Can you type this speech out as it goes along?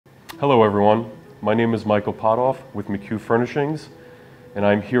Hello everyone, my name is Michael Potoff with McHugh Furnishings, and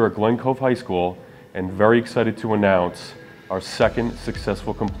I'm here at Glen Cove High School and very excited to announce our second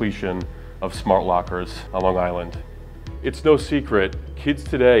successful completion of smart lockers on Long Island. It's no secret, kids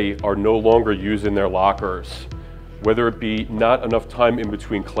today are no longer using their lockers, whether it be not enough time in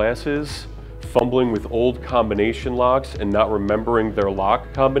between classes, fumbling with old combination locks and not remembering their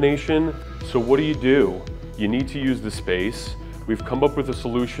lock combination. So what do? You need to use the space. We've come up with a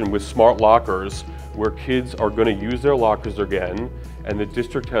solution with smart lockers where kids are going to use their lockers again, and the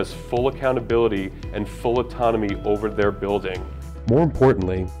district has full accountability and full autonomy over their building. More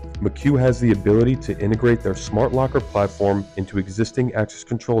importantly, McHugh has the ability to integrate their smart locker platform into existing access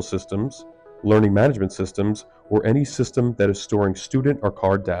control systems, learning management systems, or any system that is storing student or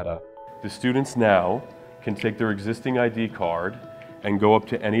card data. The students now can take their existing ID card and go up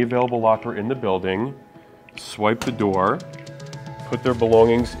to any available locker in the building, swipe the door, put their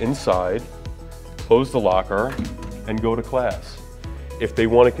belongings inside, close the locker, and go to class. If they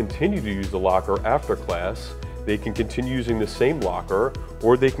want to continue to use the locker after class, they can continue using the same locker,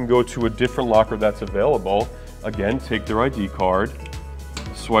 or they can go to a different locker that's available. Again, take their ID card,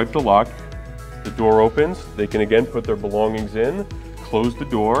 swipe the lock, the door opens, they can again put their belongings in, close the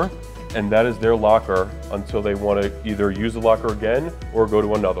door, and that is their locker until they want to either use the locker again or go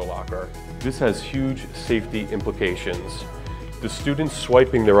to another locker. This has huge safety implications. The students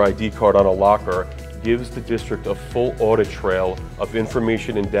swiping their ID card on a locker gives the district a full audit trail of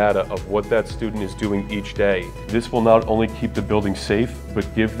information and data of what that student is doing each day. This will not only keep the building safe,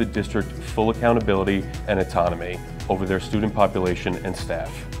 but give the district full accountability and autonomy over their student population and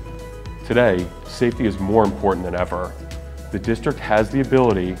staff. Today, safety is more important than ever. The district has the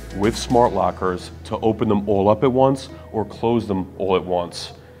ability, with smart lockers, to open them all up at once or close them all at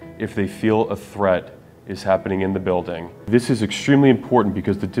once if they feel a threat is happening in the building. This is extremely important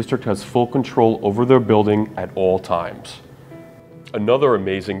because the district has full control over their building at all times. Another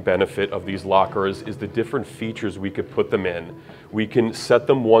amazing benefit of these lockers is the different features we could put them in. We can set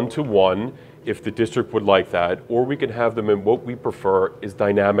them one-to-one if the district would like that, or we can have them in what we prefer is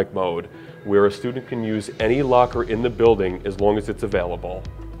dynamic mode, where a student can use any locker in the building as long as it's available.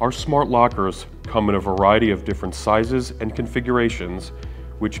 Our smart lockers come in a variety of different sizes and configurations,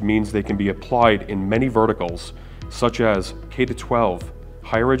 which means they can be applied in many verticals, such as K-12,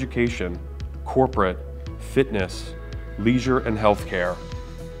 higher education, corporate, fitness, leisure, and healthcare.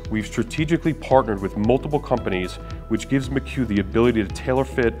 We've strategically partnered with multiple companies, which gives McHugh the ability to tailor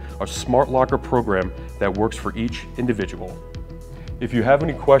fit a smart locker program that works for each individual. If you have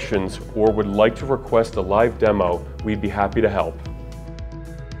any questions or would like to request a live demo, we'd be happy to help.